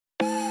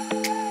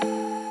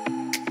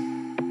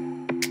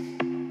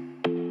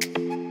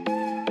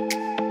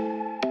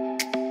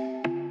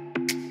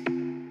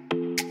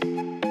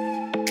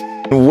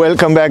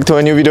Welcome back to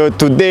a new video.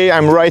 Today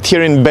I'm right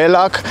here in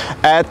Belak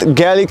at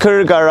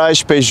Galliker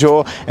Garage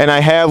Peugeot, and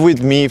I have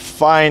with me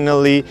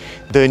finally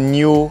the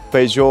new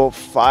Peugeot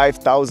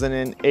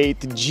 5008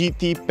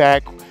 GT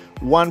Pack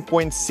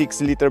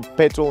 1.6 liter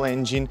petrol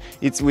engine.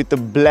 It's with the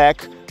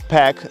black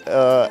pack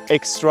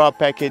extra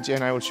package,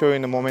 and I will show you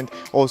in a moment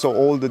also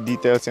all the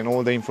details and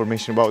all the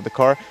information about the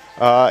car.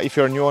 If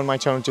you're new on my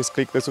channel, just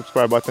click the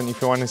subscribe button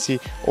if you want to see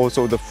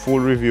also the full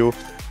review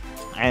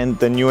and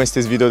the newest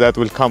video that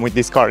will come with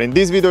this car. In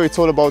this video it's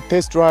all about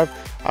test drive.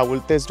 I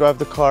will test drive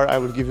the car, I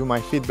will give you my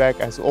feedback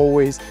as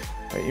always,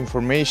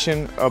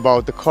 information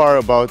about the car,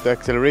 about the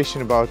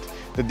acceleration, about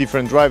the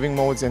different driving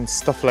modes and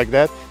stuff like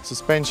that,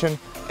 suspension.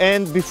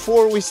 And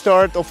before we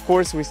start, of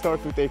course, we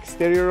start with the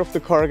exterior of the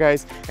car,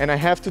 guys, and I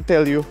have to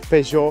tell you,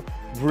 Peugeot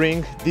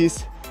bring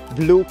this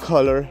blue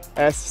color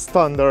as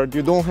standard.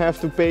 You don't have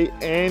to pay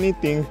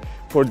anything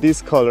for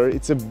this color.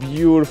 It's a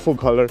beautiful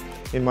color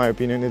in my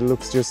opinion. It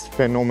looks just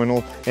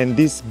phenomenal. And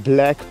this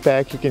black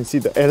pack, you can see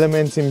the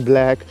elements in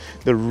black,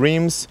 the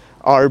rims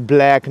are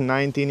black,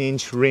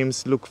 19-inch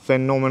rims, look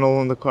phenomenal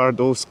on the car,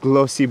 those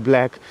glossy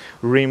black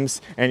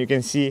rims. And you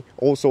can see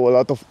also a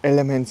lot of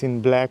elements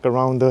in black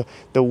around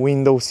the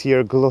windows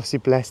here, glossy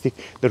plastic.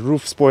 The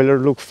roof spoiler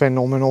look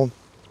phenomenal.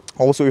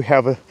 Also you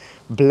have a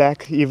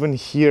black even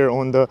here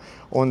on the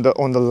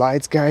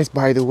lights, guys.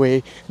 By the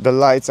way, the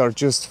lights are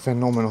just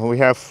phenomenal. We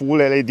have full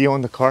LED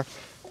on the car,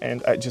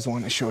 and I just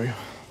want to show you,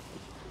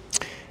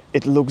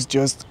 it looks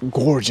just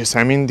gorgeous.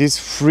 I mean, this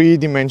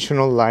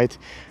three-dimensional light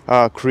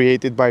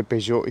created by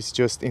Peugeot is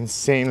just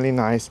insanely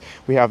nice.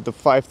 We have the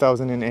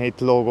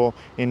 5008 logo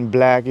in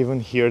black. Even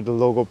here the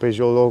logo,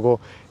 Peugeot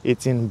logo,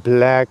 it's in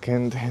black,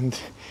 and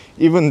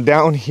even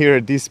down here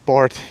this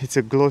part, it's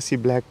a glossy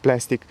black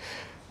plastic.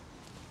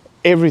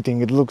 Everything,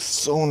 it looks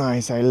so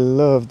nice. I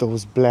love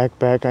those black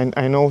pack.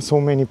 I know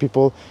so many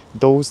people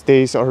those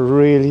days are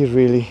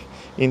really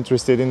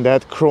interested in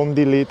that chrome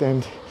delete,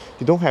 and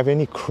you don't have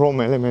any chrome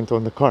element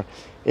on the car.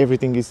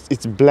 Everything is,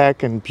 it's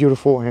black and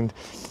beautiful. And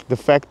the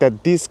fact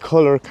that this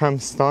color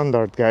comes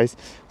standard, guys,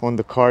 on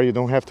the car, you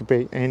don't have to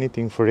pay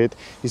anything for it.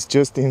 It's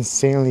just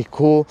insanely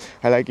cool.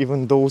 I like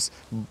even those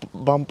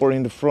bumper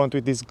in the front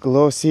with this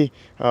glossy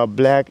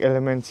black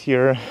elements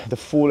here, the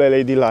full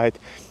LED light.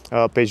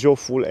 Peugeot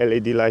full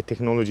LED light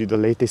technology, the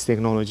latest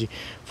technology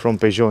from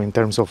Peugeot in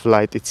terms of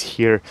light. It's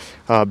here.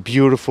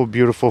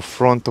 Beautiful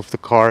front of the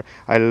car.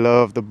 I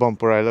love the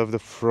bumper. I love the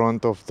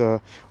front of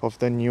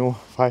the new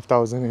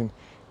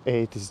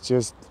 5008. It's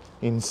just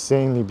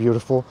insanely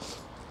beautiful.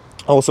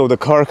 Also the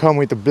car comes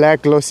with a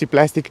black glossy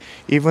plastic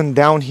even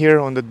down here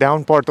on the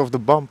down part of the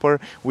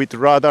bumper, with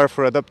radar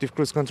for adaptive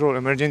cruise control,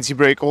 emergency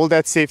brake, all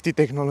that safety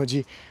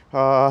technology,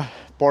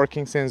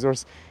 parking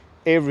sensors,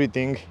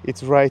 everything.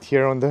 It's right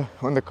here on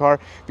the car,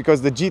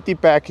 because the GT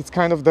pack, it's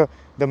kind of the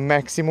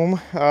maximum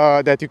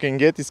that you can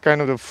get. It's kind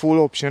of the full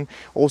option.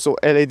 Also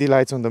LED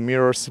lights on the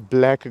mirrors,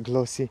 black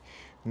glossy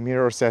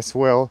mirrors as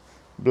well,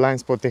 blind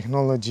spot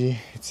technology.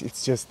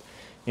 It's just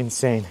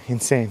insane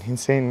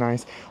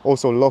nice.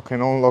 Also lock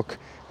and unlock,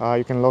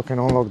 you can lock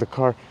and unlock the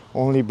car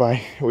only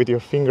with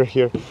your finger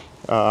here,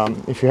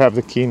 if you have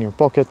the key in your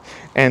pocket.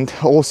 And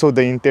also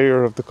the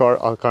interior of the car,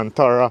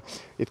 Alcantara.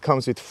 It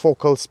comes with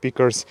focal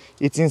speakers.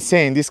 It's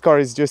insane. This car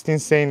is just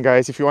insane,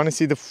 guys. If you want to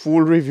see the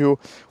full review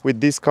with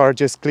this car,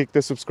 just click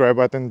the subscribe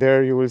button.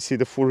 There you will see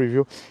the full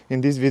review. In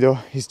this video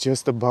is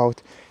just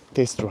about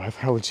test drive.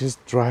 I will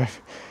just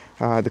drive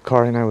the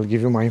car and I will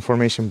give you my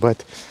information.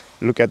 But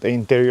look at the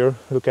interior,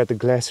 look at the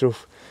glass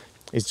roof.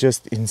 It's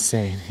just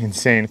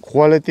insane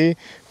quality.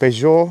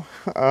 Peugeot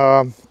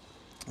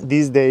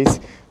these days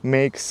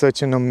make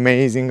such an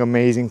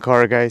amazing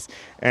car, guys,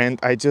 and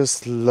I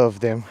just love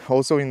them.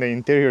 Also in the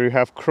interior you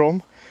have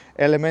chrome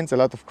elements, a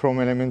lot of chrome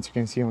elements you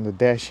can see on the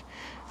dash.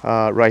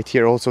 Right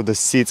here also the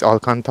seats,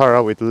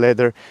 Alcantara with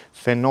leather,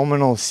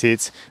 phenomenal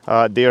seats.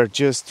 They are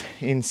just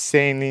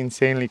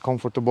insanely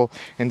comfortable,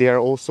 and they are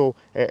also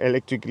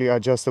electrically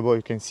adjustable.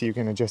 You can see you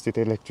can adjust it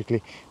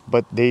electrically,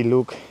 but they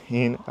look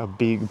in a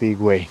big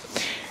way.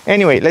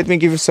 Anyway, let me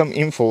give you some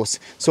infos.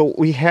 So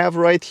we have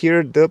right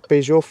here the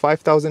Peugeot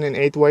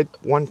 5008 white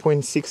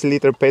 1.6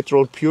 liter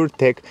petrol pure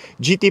tech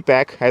GT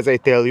pack. As I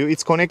tell you,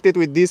 it's connected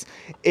with this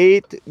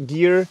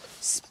 8-gear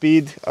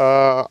speed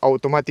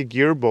automatic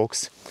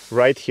gearbox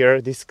right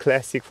here. This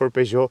classic for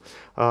Peugeot.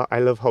 I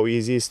love how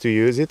easy it is to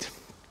use it.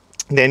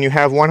 Then you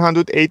have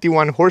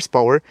 181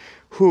 horsepower,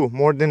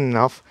 more than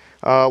enough.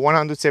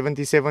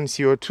 177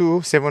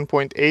 CO2,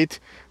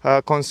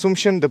 7.8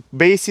 consumption. The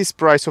basis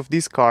price of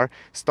this car,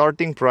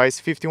 starting price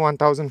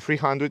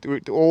 51,300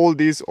 with all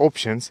these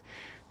options.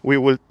 We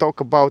will talk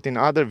about in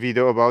other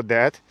video about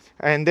that.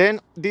 And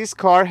then this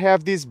car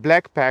have this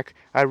black pack.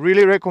 I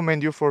really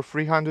recommend you for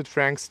 300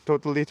 francs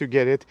totally to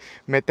get it.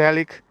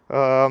 Metallic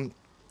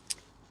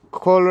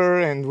color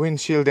and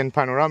windshield and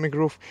panoramic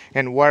roof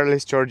and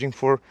wireless charging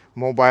for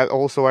mobile.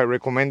 Also I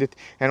recommend it.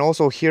 And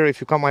also here,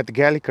 if you come at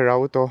Galliker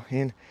Auto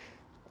in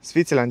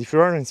Switzerland. If you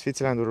are in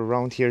Switzerland or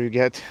around here, you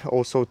get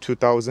also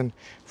 2,000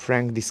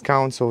 franc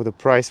discount. So the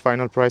price,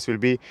 final price, will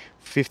be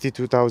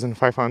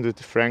 52,500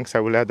 francs.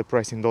 I will add the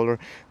price in dollar.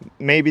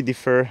 Maybe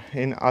differ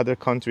in other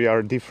country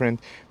are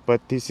different,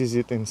 but this is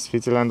it in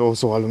Switzerland.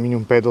 Also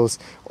aluminum pedals,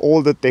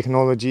 all the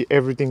technology,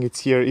 everything it's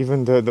here.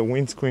 Even the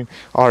windscreen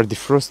are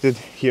defrosted.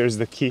 Here's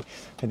the key.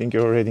 I think you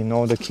already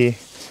know the key.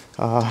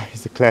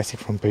 It's the classic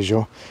from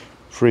Peugeot.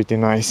 Pretty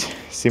nice,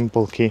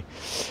 simple key.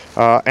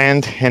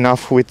 And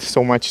enough with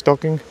so much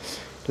talking.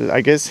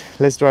 I guess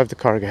let's drive the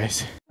car,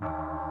 guys.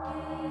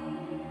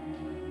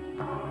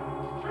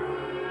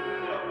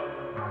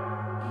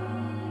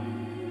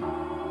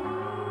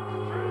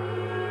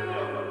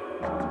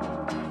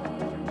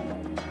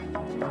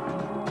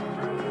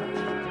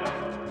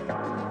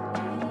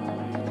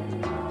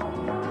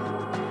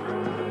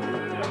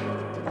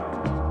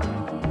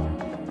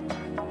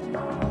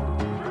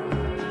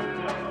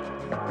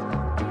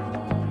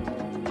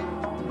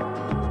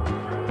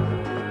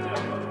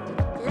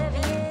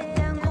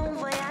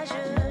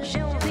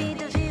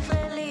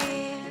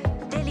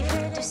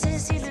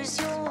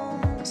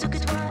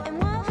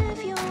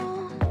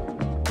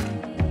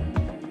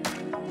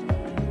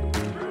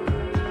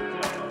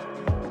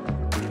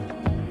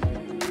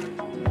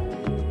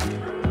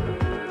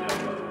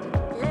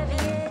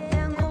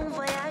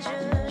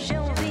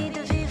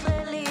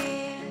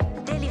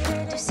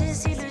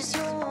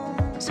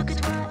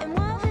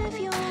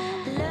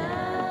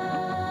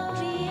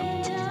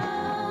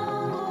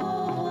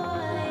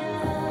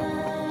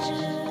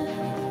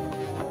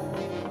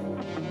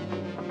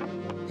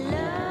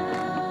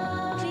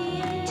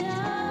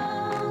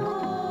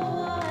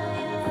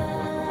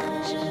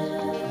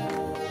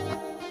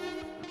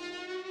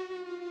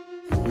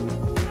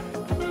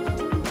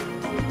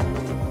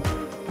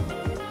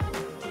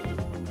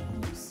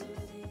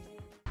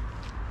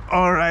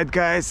 All right,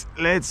 guys,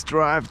 let's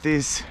drive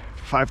this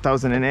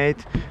 5008.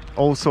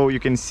 Also, you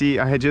can see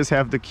I just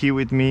have the key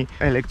with me,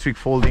 electric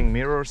folding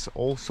mirrors.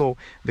 Also,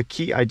 the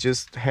key, I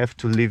just have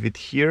to leave it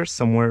here,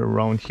 somewhere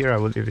around here. I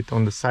will leave it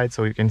on the side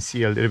so you can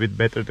see a little bit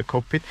better the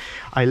cockpit.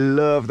 I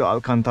love the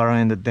Alcantara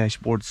and the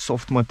dashboard,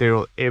 soft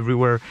material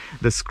everywhere.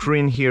 The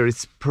screen here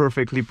is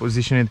perfectly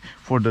positioned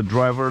for the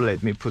driver.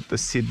 Let me put the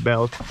seat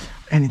belt.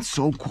 And it's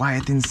so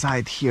quiet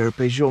inside here.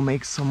 Peugeot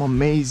makes some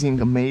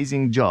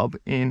amazing job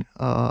in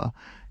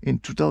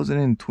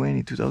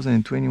 2020,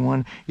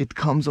 2021. It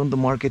comes on the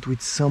market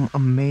with some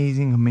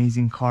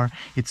amazing car.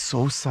 It's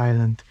so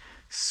silent,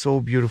 so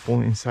beautiful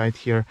inside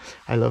here.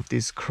 I love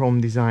this chrome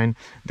design.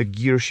 The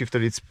gear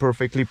shifter, it's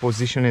perfectly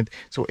positioned,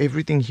 so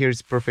everything here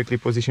is perfectly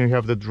positioned. You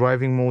have the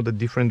driving mode, the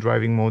different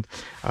driving mode,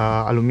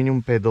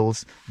 aluminum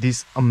pedals,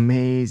 this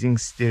amazing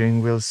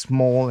steering wheel,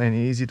 small and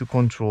easy to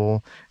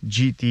control,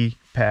 GT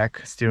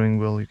pack steering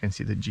wheel. You can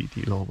see the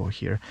GT logo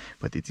here,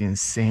 but it's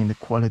insane. The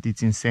quality,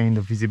 it's insane.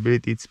 The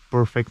visibility, it's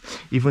perfect.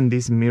 Even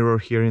this mirror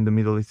here in the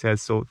middle, it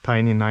has so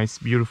tiny, nice,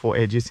 beautiful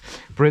edges.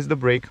 Press the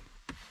brake,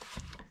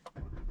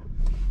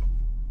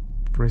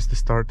 press the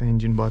start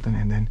engine button,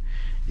 and then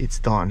it's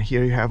done.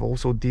 Here you have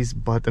also these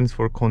buttons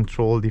for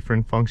control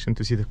different function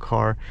to see the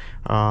car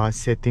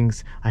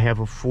settings. I have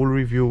a full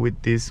review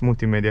with this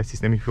multimedia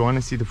system. If you want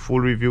to see the full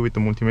review with the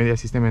multimedia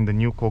system and the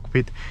new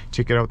cockpit,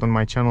 check it out on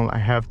my channel. I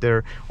have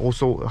there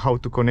also how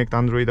to connect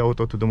Android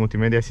Auto to the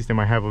multimedia system.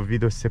 I have a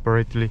video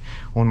separately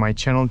on my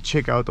channel.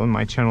 Check out on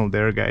my channel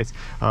there, guys.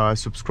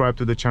 Subscribe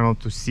to the channel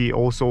to see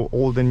also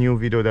all the new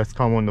video that's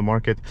come on the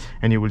market,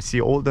 and you will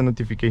see all the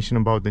notification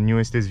about the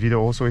newest video.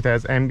 Also, it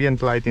has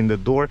ambient light in the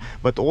door,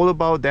 but all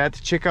about that,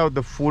 check out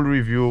the full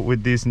review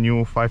with this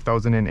new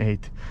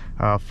 5008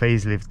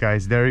 facelift,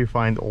 guys. There you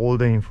find all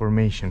the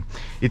information.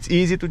 It's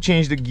easy to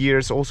change the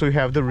gears. Also, you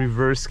have the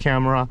reverse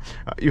camera.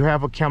 You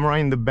have a camera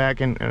in the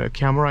back and a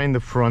camera in the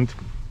front,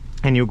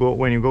 and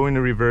when you go in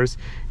the reverse,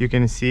 you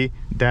can see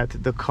that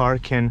the car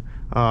can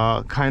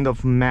kind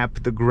of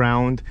map the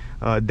ground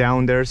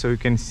down there, so you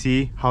can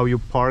see how you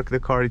park the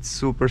car. It's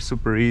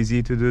super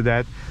easy to do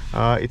that.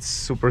 It's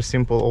super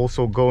simple.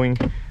 Also, going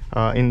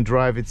in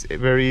drive, it's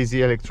very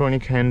easy.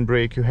 Electronic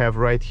handbrake you have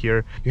right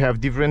here. You have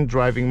different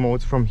driving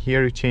modes. From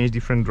here you change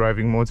different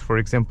driving modes. For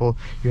example,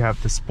 you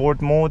have the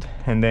sport mode,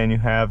 and then you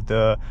have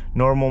the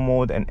normal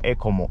mode and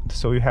eco mode.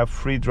 So you have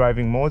 3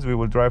 driving modes. We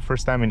will drive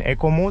first time in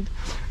eco mode.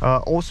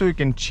 Also, you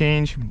can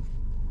change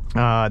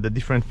the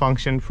different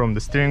function from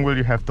the steering wheel.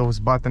 You have those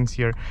buttons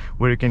here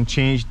where you can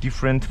change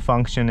different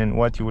function and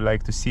what you would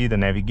like to see, the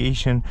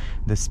navigation,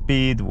 the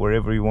speed,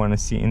 wherever you want to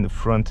see in the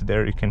front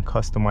there, you can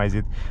customize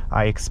it.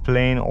 I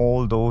explain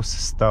all those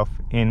stuff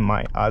in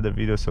my other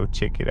video, so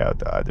check it out,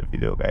 the other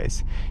video,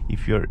 guys.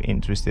 If you're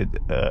interested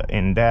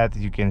in that,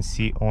 you can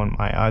see on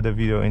my other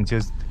video. And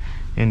just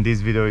in this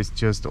video, it's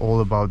just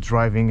all about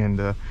driving and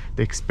the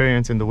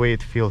experience and the way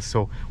it feels.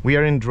 So we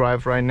are in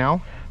drive right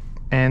now,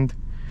 and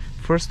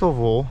first of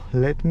all,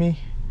 let me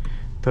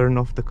turn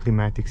off the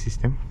climatic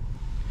system.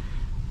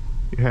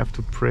 You have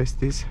to press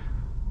this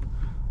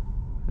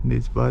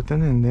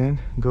button and then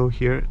go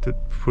here to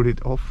put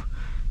it off,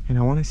 and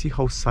I want to see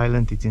how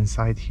silent it's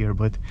inside here.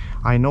 But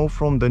I know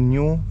from the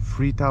new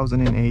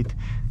 3008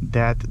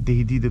 that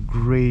they did a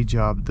great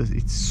job.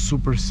 It's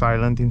super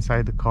silent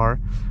inside the car.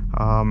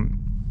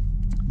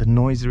 The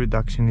noise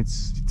reduction,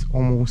 it's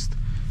almost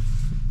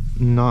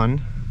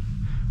none.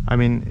 I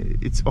mean,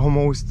 it's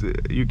almost,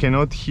 you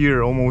cannot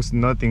hear almost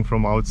nothing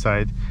from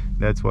outside.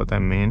 That's what I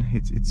mean.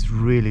 It's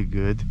really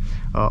good.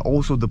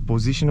 Also the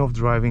position of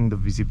driving, the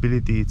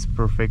visibility, it's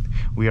perfect.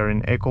 We are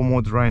in eco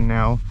mode right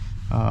now.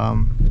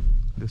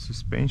 The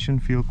suspension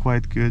feel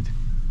quite good.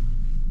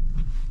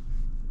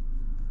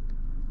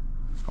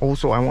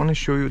 Also, I want to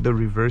show you the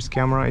reverse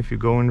camera. If you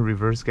go in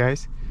reverse,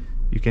 guys,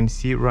 you can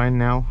see right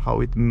now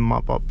how it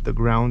mop up the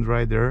ground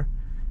right there.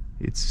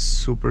 It's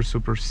super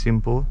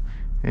simple,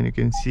 and you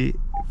can see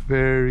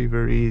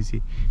very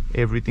easy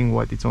everything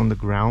what it's on the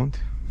ground.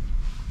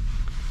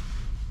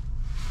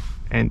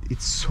 And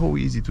it's so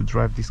easy to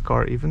drive this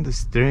car. Even the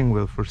steering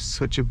wheel, for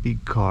such a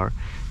big car,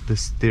 the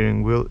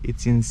steering wheel,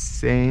 it's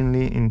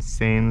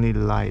insanely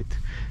light.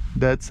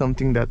 That's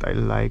something that I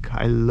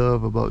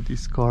love about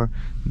this car,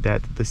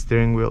 that the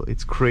steering wheel,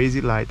 it's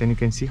crazy light. And you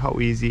can see how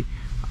easy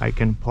I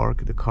can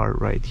park the car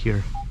right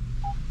here.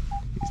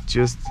 It's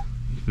just,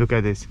 look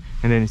at this,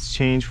 and then it's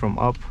changed from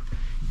up.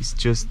 It's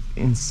just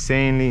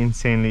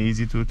insanely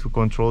easy to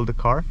control the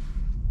car.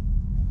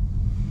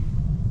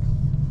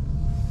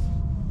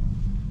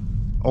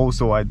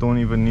 Also, I don't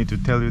even need to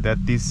tell you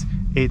that this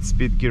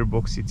 8-speed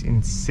gearbox, it's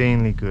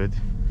insanely good.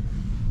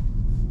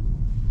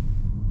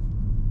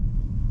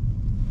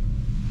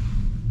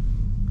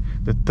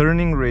 The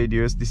turning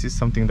radius, this is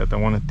something that I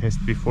want to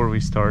test before we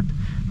start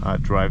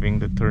driving,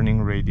 the turning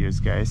radius,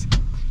 guys.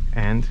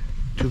 And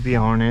to be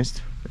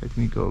honest, let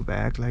me go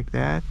back like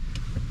that.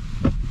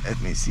 Let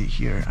me see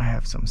here, I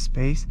have some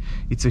space.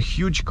 It's a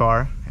huge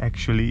car,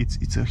 actually.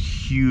 It's a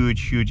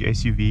huge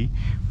SUV,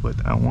 but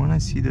I want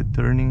to see the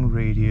turning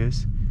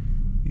radius.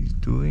 It's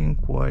doing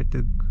quite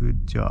a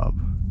good job.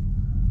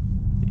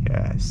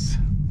 Yes,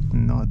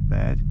 not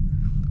bad.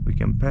 We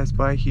can pass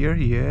by here.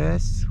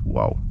 Yes,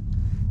 wow,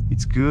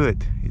 it's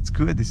good,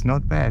 it's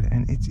not bad.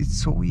 And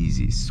it's so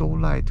easy, so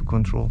light to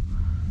control.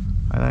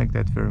 I like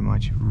that very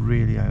much,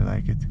 really, I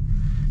like it.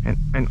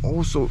 And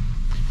also,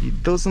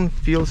 it doesn't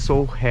feel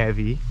so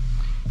heavy.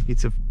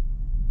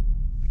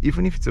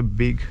 Even if it's a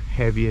big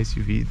heavy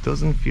SUV, it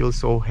doesn't feel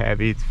so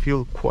heavy. It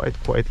feels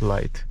quite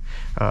light,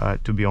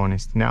 to be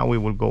honest. Now we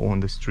will go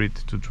on the street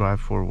to drive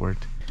forward.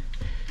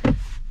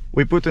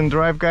 We put in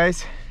drive,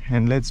 guys,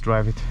 and let's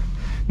drive it.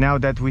 Now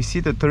that we see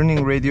the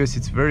turning radius,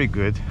 it's very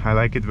good. I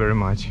like it very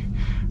much,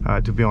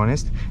 to be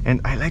honest. And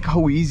I like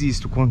how easy it is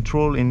to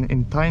control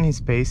in tiny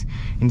space,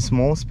 in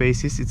small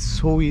spaces. It's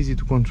so easy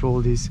to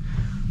control this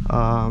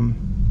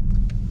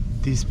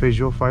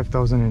Peugeot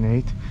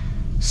 5008.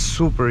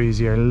 Super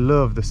easy. I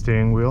love the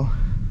steering wheel.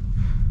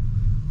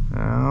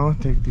 Now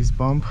take this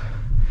bump.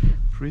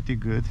 Pretty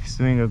good. He's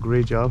doing a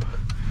great job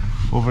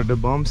over the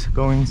bumps.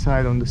 Go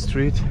inside on the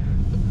street.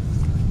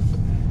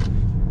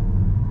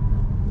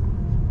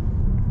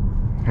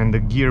 And the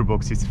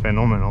gearbox is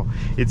phenomenal.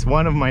 It's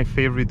one of my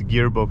favorite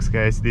gearbox,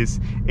 guys. This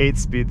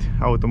 8-speed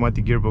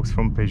automatic gearbox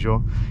from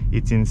Peugeot,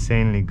 it's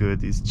insanely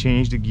good. It's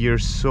changed the gear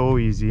so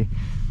easy.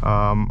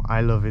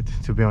 I love it,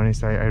 to be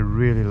honest. I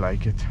really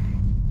like it.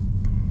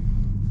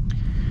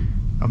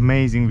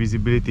 Amazing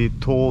visibility,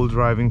 tall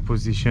driving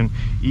position,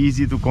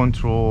 easy to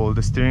control.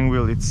 The steering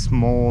wheel, it's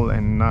small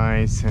and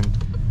nice, and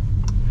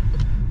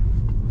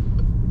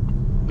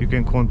you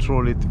can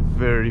control it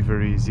very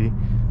easy.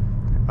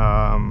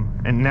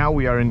 And now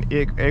we are in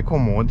eco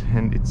mode,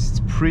 and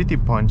it's pretty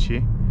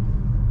punchy.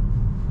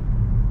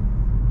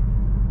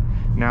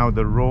 Now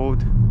the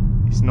road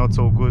is not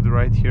so good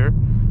right here.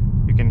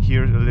 You can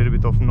hear a little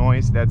bit of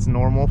noise. That's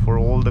normal for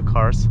all the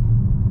cars,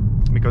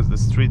 because the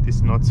street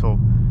is not so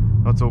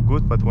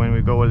good. But when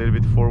we go a little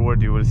bit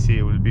forward, you will see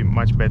it will be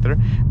much better.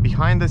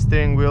 Behind the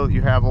steering wheel,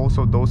 you have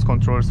also those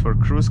controls for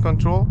cruise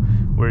control,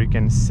 where you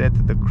can set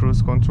the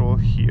cruise control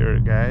here,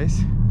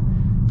 guys.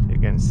 You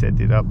can set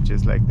it up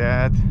just like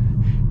that.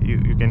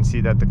 You can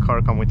see that the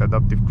car comes with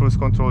adaptive cruise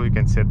control. You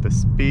can set the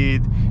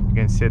speed, you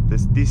can set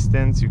this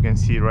distance. You can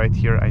see right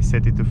here I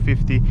set it to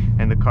 50,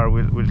 and the car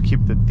will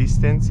keep the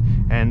distance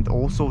and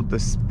also the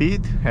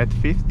speed at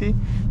 50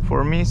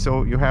 for me.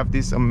 So you have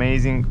this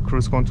amazing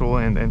cruise control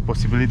and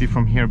possibility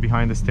from here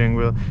behind the steering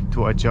wheel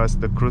to adjust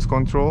the cruise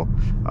control.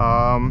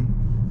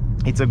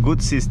 It's a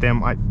good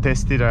system. I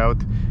tested it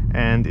out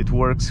and it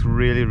works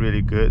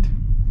really good.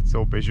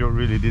 So Peugeot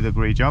really did a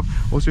great job.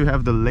 Also, you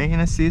have the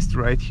lane assist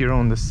right here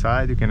on the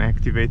side. You can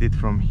activate it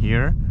from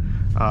here.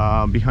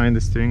 Behind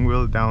the steering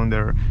wheel down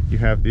there, you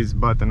have this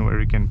button where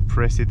you can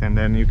press it, and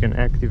then you can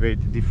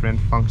activate different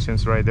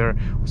functions right there.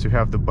 Also, you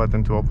have the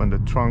button to open the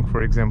trunk,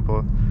 for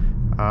example.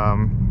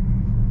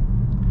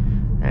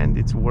 And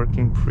it's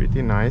working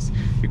pretty nice.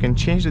 You can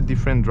change the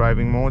different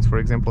driving modes. For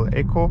example,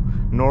 eco,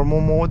 normal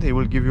mode, it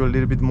will give you a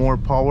little bit more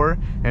power,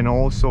 and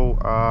also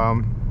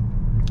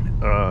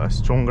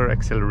stronger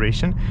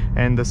acceleration,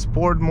 and the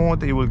sport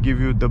mode, it will give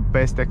you the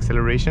best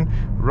acceleration.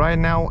 Right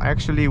now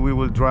actually we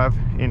will drive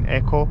in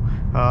eco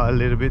a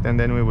little bit, and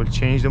then we will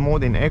change the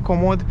mode. In eco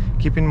mode,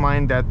 keep in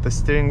mind that the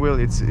steering wheel,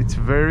 it's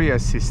very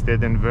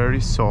assisted and very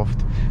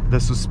soft. The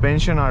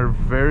suspension are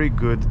very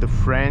good. The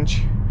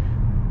French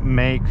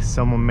make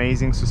some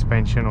amazing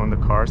suspension on the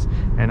cars,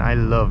 and I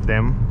love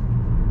them.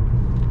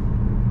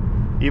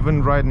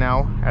 Even right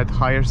now at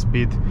higher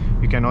speed,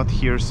 you cannot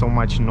hear so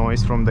much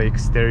noise from the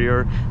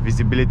exterior.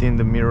 Visibility in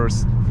the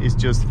mirrors is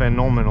just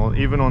phenomenal.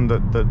 Even on the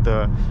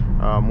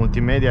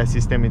multimedia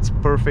system, it's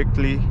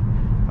perfectly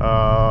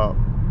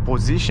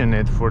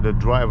positioned for the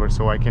driver,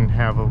 so I can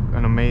have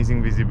an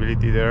amazing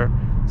visibility there,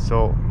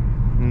 so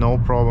no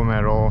problem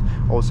at all.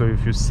 Also,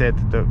 if you set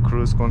the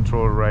cruise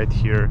control right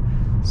here,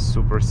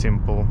 super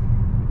simple,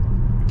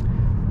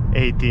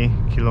 80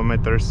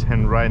 kilometers,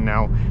 and right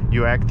now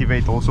you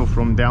activate also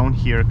from down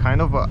here, kind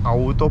of a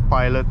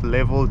autopilot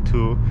level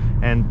 2,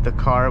 and the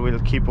car will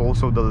keep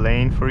also the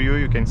lane for you.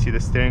 You can see the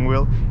steering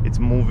wheel, it's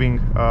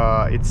moving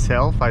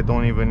itself. I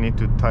don't even need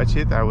to touch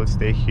it, I will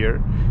stay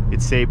here.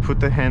 It say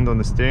put a hand on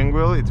the steering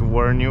wheel, it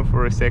warn you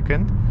for a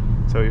second,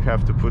 so you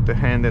have to put the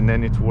hand and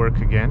then it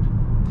work again,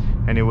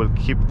 and it will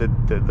keep the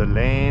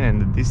lane and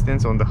the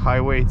distance on the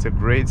highway. It's a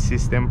great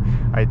system.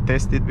 I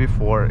tested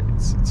before,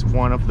 it's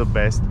one of the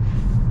best.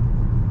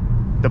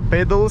 The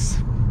pedals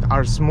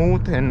are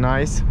smooth and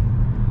nice.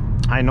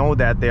 I know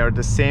that they are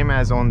the same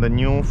as on the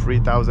new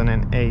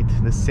 3008,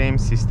 the same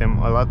system.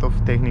 A lot of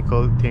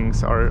technical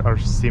things are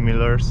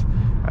similar,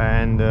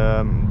 and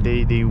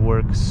they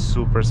work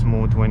super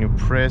smooth. When you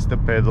press the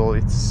pedal,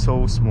 it's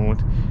so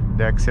smooth.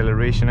 The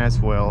acceleration as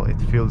well,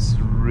 it feels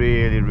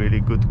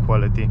really good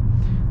quality.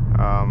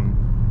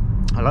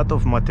 A lot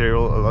of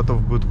material, a lot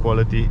of good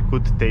quality,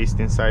 good taste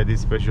inside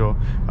this Peugeot.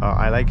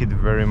 I like it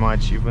very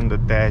much. Even the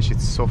dash,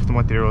 it's soft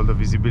material, the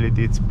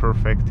visibility, it's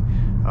perfect.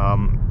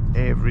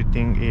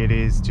 Everything, it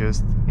is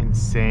just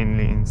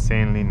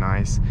insanely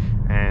nice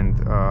and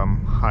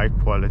high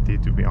quality,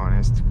 to be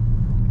honest.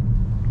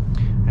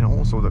 And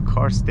also the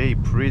car stay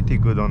pretty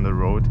good on the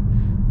road.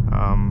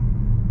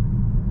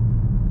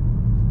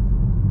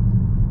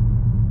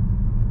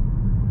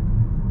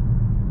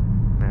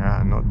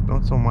 Yeah,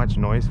 not so much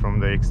noise from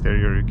the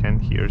exterior. You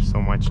can't hear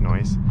so much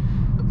noise,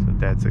 so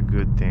that's a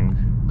good thing.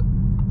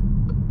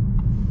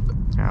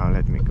 Now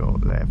let me go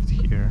left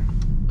here.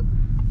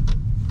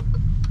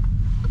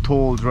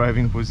 Tall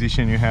driving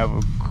position, you have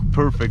a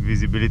perfect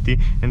visibility,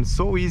 and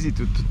so easy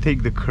to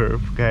take the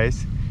curve,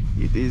 guys.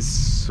 It is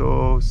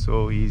so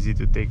easy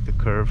to take the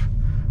curve.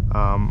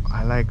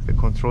 I like the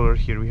controller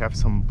here. We have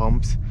some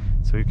bumps,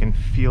 so you can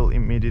feel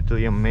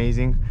immediately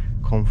amazing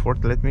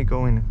comfort. Let me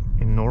go in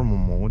normal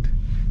mode.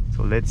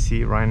 So let's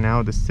see. Right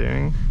now the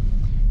steering,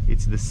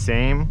 it's the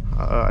same,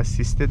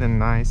 assisted and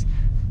nice.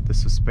 The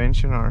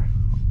suspension are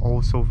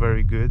also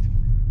very good.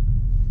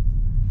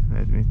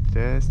 Let me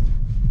test.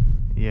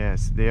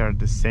 Yes, they are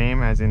the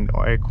same as in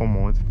eco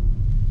mode.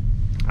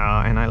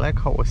 And I like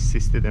how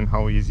assisted and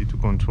how easy to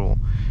control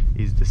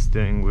is the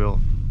steering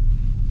wheel.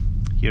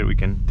 Here we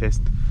can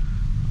test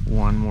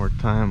one more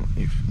time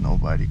if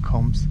nobody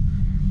comes.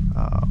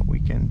 We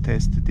can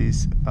test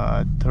this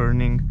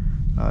turning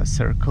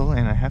circle,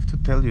 and I have to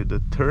tell you, the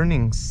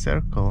turning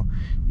circle,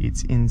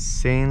 it's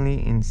insanely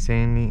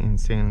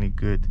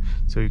good.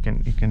 So you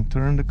can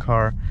turn the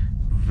car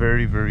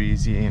very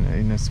easy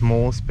in a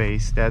small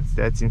space.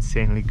 That's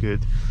insanely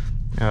good.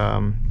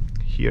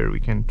 Here we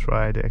can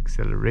try the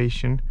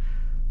acceleration.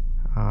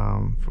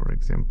 For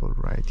example,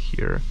 right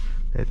here,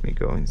 let me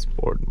go in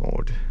sport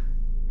mode.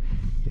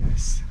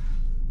 Yes.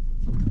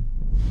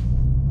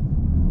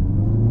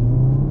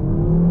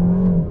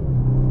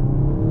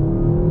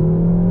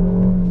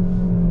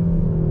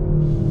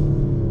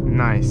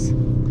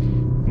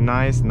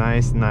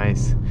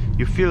 Nice.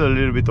 You feel a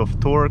little bit of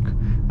torque.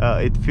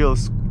 It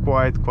feels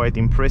quite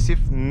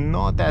impressive.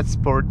 Not that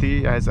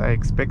sporty as I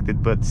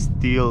expected, but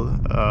still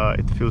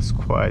it feels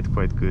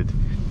quite good.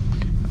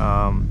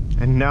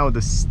 And now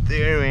the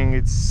steering,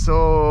 it's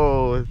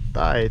so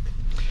tight.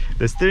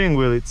 The steering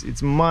wheel,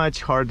 it's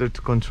much harder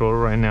to control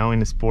right now in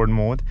the sport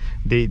mode.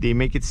 They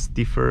make it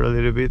stiffer a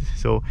little bit,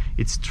 so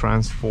it's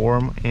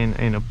transformed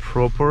in a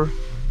proper.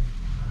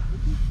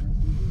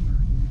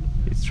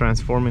 It's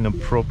transformed in a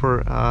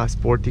proper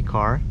sporty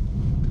car.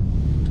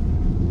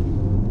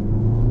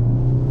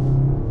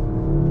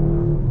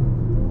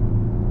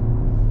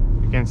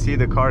 You can see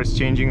the car is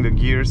changing the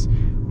gears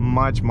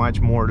much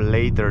more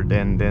later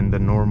than the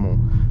normal.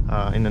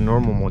 In the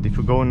normal mode, if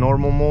you go in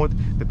normal mode,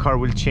 the car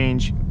will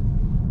change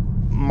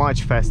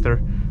much faster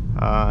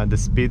the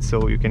speed,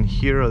 so you can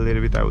hear a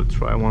little bit. I will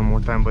try one more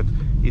time, but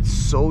it's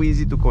so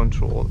easy to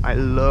control. I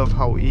love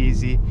how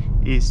easy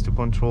it is to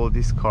control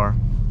this car.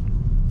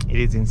 It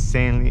is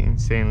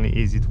insanely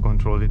easy to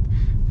control it,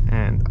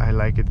 and I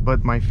like it.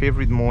 But my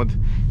favorite mode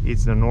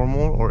is the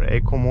normal or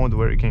eco mode,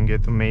 where you can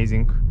get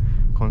amazing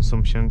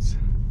consumptions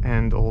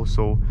and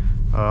also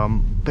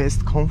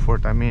best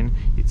comfort. I mean,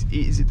 it's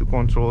easy to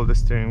control the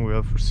steering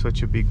wheel for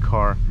such a big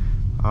car.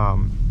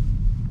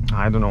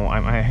 I don't know,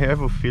 I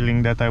have a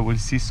feeling that I will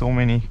see so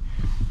many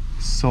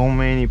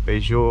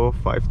Peugeot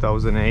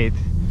 5008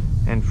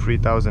 and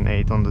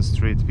 3008 on the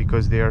street,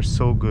 because they are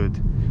so good.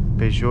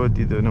 Peugeot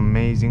did an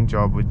amazing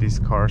job with these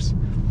cars.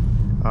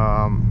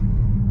 I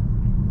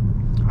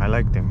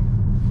like them.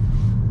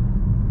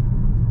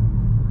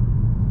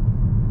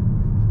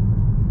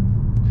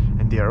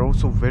 And they are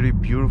also very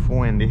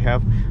beautiful, and they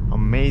have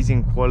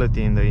amazing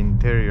quality in the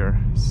interior.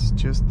 It's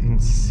just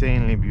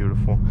insanely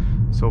beautiful.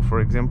 So for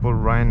example,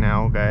 right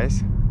now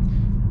guys,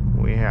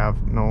 we have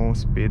no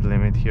speed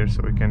limit here,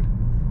 so we can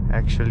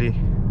actually,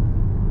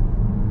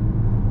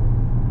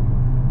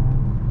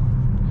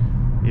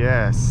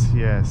 yes,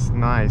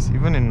 nice.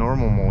 Even in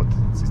normal mode,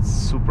 it's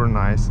super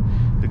nice.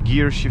 The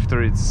gear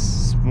shifter, it's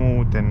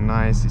smooth and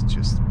nice. It's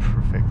just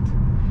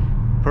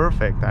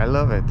perfect. I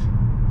love it.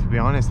 To be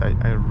honest,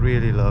 I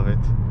really love it.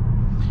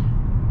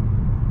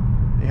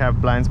 You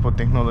have blind spot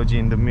technology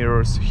in the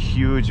mirrors,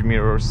 huge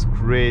mirrors,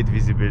 great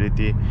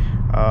visibility.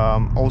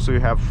 Also you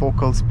have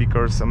focal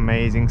speakers,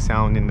 amazing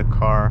sound in the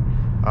car.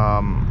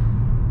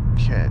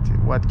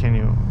 What can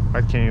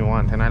you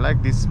want? And I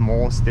like this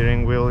small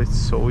steering wheel. It's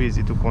so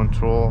easy to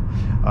control.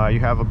 You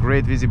have a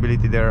great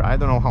visibility there. I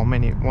don't know how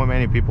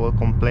many people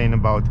complain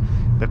about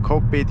the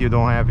cockpit. You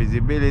don't have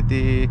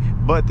visibility,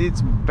 but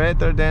it's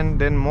better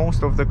than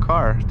most of the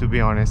car, to be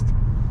honest,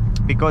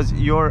 because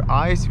your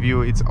eyes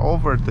view, it's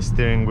over the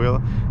steering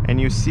wheel, and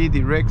you see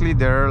directly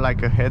there,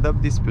 like a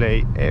head-up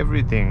display,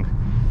 everything.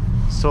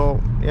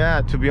 So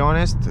yeah, to be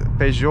honest,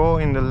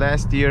 Peugeot in the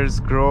last years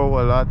grow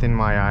a lot in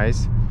my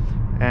eyes,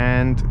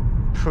 and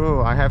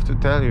I have to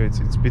tell you,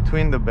 it's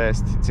between the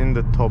best. It's in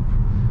the top,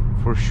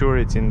 for sure.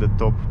 It's in the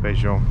top,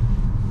 Peugeot.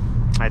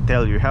 I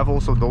tell you, you have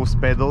also those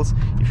pedals.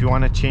 If you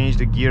want to change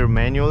the gear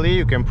manually,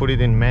 you can put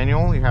it in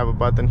manual. You have a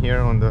button here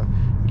on the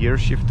gear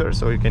shifter,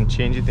 so you can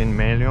change it in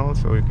manual,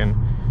 so you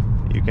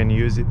can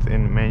use it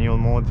in manual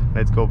mode.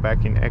 Let's go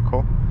back in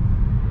eco.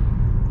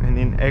 And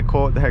in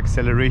eco, the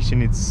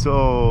acceleration is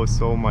so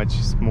much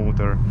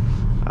smoother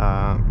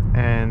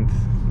and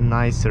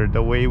nicer,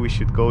 the way we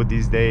should go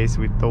these days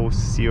with those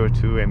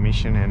CO2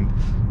 emission. And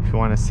if you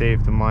want to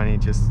save the money,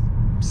 just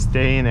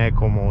stay in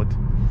eco mode.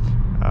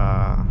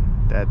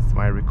 That's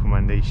my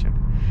recommendation.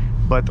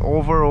 But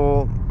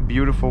overall,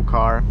 beautiful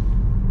car,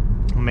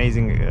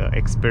 amazing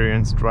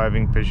experience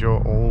driving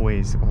Peugeot.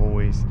 Always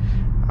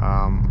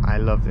I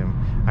love them.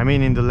 I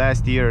mean, in the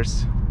last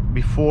years,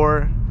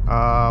 before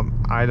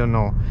I don't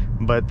know,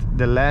 but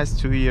the last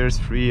 2 years,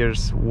 3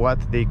 years, what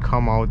they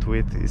come out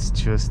with is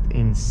just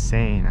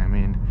insane. I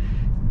mean,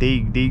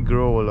 they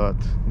grow a lot.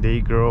 They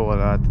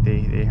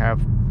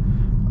have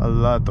a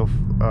lot of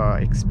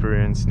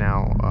experience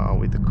now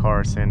with the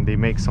cars, and they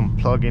make some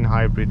plug-in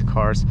hybrid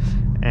cars,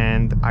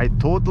 and I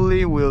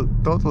will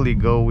totally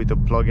go with the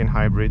plug-in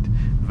hybrid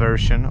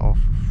version of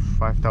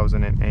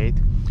 5008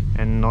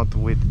 and not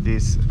with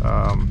this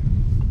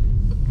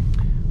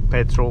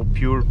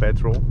pure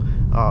petrol,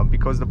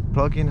 because the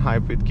plug-in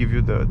hybrid give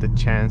you the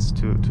chance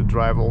to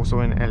drive also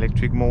in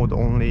electric mode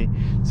only,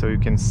 so you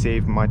can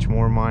save much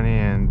more money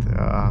and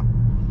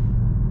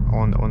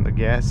on the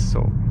gas.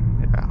 So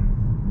yeah,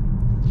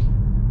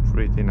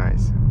 pretty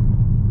nice.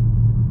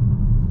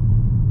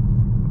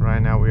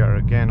 Right now we are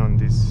again on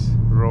this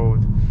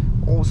road.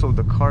 Also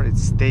the car, it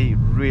stay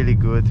really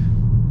good.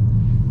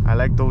 I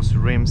like those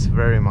rims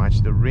very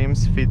much. The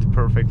rims fit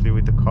perfectly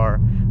with the car.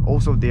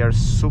 Also, they are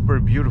super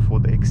beautiful.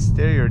 The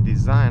exterior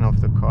design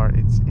of the car,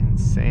 it's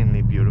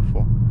insanely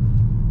beautiful.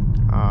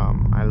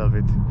 I love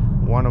it.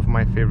 One of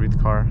my favorite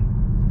car,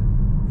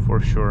 for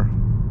sure.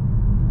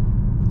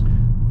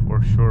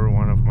 For sure,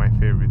 one of my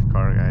favorite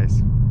car,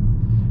 guys.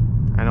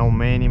 I know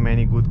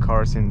many good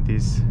cars in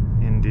this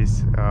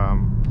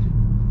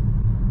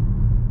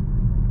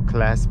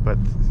class, but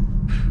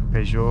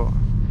Peugeot,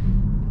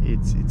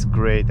 it's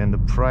great, and the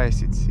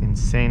price, it's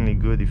insanely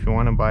good. If you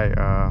want to buy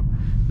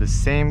the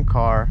same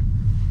car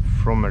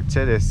from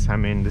Mercedes, I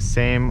mean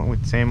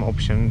with same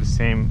option, the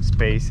same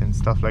space and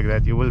stuff like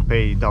that, you will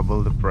pay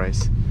double the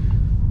price.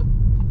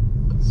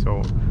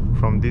 So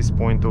from this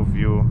point of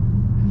view,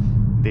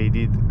 they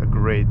did a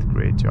great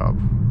job,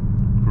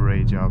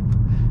 Peugeot.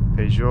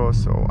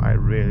 So I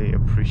really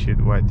appreciate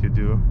what you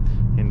do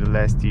in the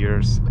last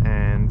years,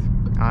 and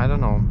I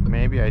don't know,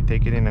 maybe I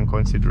take it in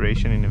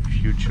consideration in the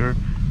future,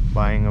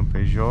 buying a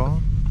Peugeot.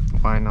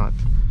 Why not?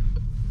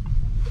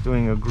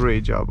 Doing a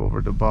great job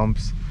over the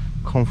bumps,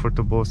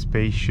 comfortable,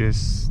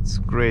 spacious. It's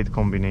a great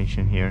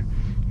combination here.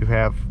 You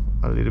have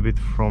a little bit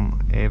from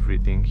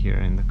everything here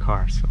in the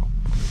car. So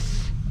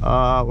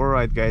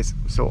alright guys,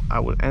 so I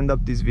will end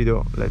up this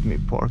video. Let me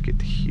park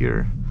it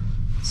here.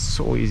 It's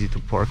so easy to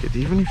park it.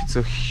 Even if it's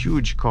a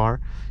huge car,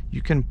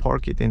 you can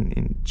park it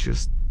in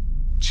just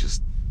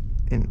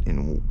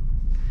in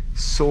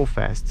so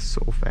fast,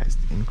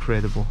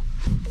 incredible.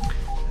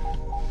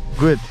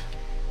 Good.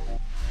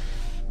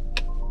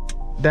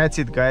 That's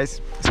it,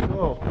 guys.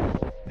 So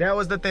that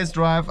was the test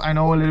drive. I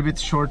know a little bit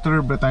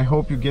shorter, but I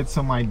hope you get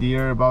some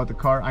idea about the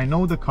car. I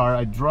know the car.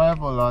 I drive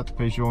a lot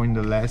Peugeot in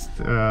the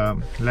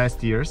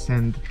last years,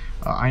 and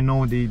I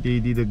know they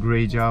did a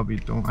great job.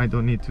 I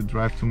don't need to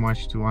drive too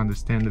much to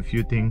understand a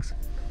few things.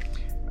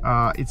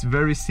 It's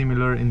very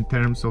similar in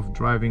terms of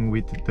driving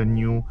with the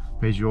new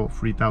Peugeot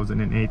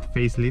 3008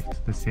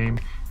 facelift, the same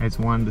as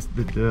one.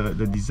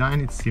 The design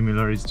is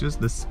similar, it's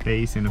just the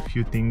space and a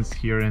few things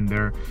here and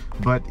there.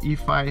 But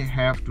if I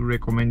have to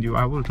recommend you,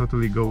 I will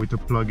totally go with a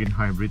plug-in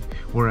hybrid,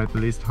 or at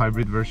least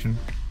hybrid version,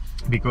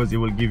 because it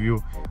will give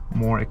you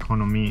more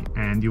economy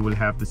and you will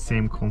have the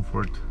same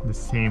comfort, the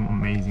same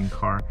amazing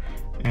car,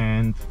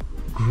 and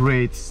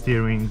great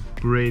steering,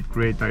 great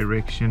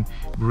direction,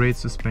 great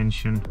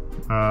suspension,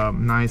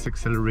 nice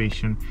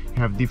acceleration.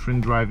 You have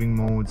different driving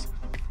modes.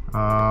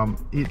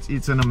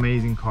 It's an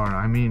amazing car.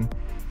 I mean,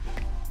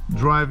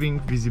 driving,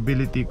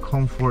 visibility,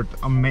 comfort,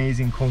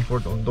 amazing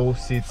comfort on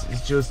those seats.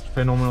 It's just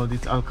phenomenal.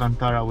 This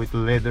Alcantara with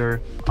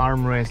leather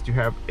armrest, you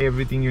have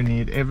everything you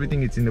need.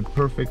 Everything is in the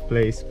perfect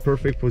place,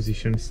 perfect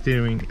position,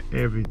 steering,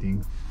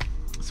 everything.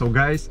 So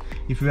guys,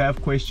 if you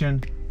have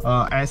questions,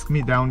 ask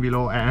me down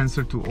below. I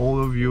answer to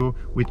all of you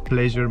with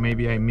pleasure.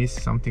 Maybe I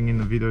missed something in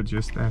the video,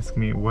 just ask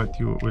me what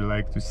you would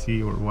like to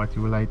see or what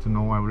you would like to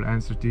know. I will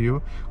answer to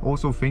you.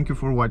 Also, thank you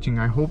for watching.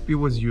 I hope it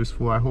was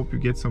useful. I hope you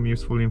get some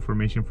useful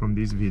information from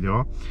this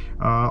video.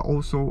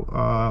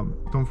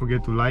 Don't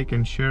forget to like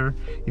and share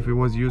if it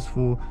was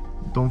useful.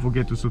 Don't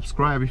forget to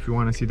subscribe if you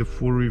want to see the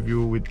full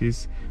review with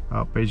this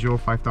Peugeot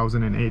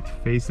 5008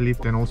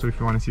 facelift, and also if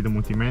you want to see the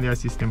multimedia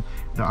system,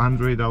 the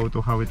Android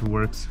Auto, how it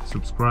works.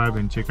 Subscribe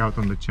and check out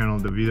on the channel.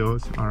 The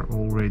videos are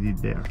already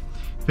there.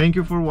 Thank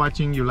you for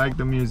watching. You like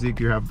the music,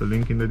 you have the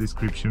link in the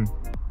description.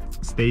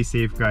 Stay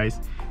safe guys,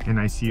 and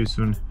I see you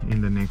soon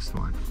in the next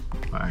one.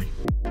 Bye.